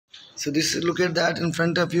So this, look at that in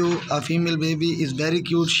front of you. A female baby is very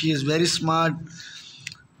cute. She is very smart.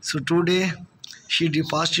 So today she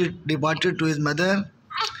departed to his mother.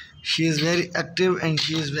 She is very active and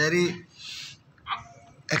she is very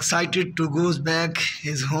excited to goes back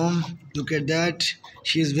his home. Look at that.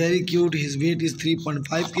 She is very cute. His weight is 3.5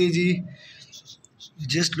 kg.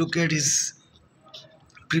 Just look at his,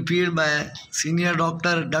 prepared by senior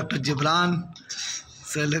doctor Dr. Gibran.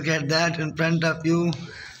 So look at that in front of you.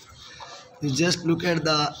 You just look at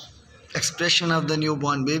the expression of the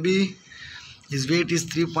newborn baby. His weight is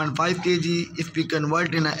 3.5 kg. If we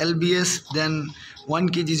convert in a LBS, then 1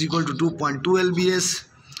 kg is equal to 2.2 LBS.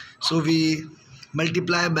 So we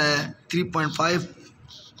multiply by 3.5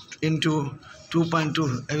 into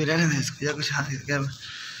 2.2.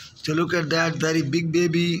 So look at that very big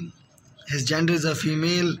baby. His gender is a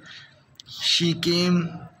female. She came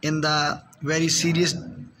in the very serious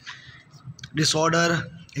disorder.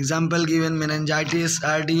 Example given: meningitis,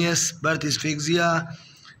 RDS, birth asphyxia.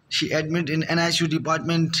 She admit in NICU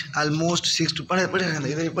department almost 6 to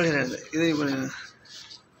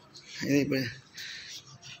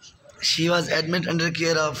she was admit under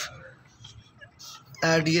care of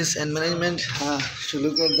RDS and management. So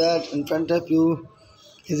look at that in front of you.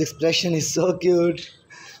 His expression is so cute.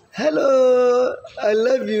 Hello, I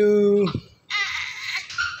love you.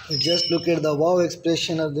 Just look at the wow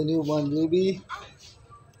expression of the newborn baby.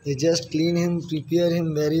 They just clean him, prepare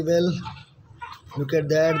him very well. Look at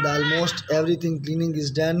that. Almost everything cleaning is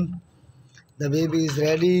done. The baby is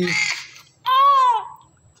ready.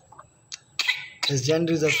 His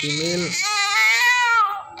gender is a female.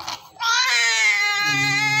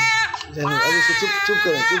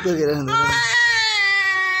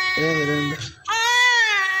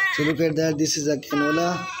 So look at that. This is a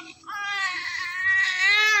canola.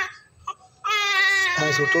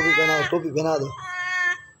 So topi pehna do.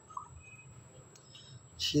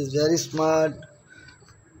 She is very smart.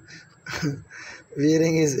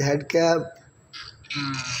 Wearing his head cap.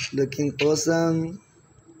 Looking awesome.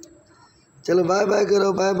 चलो bye bye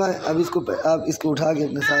करो, bye bye. अब इसको उठा के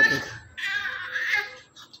अपने साथ रखो.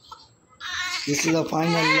 This is a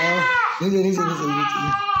final love. नीचे.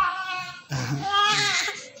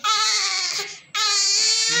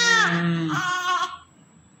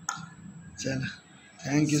 चलो,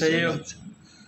 thank you so much.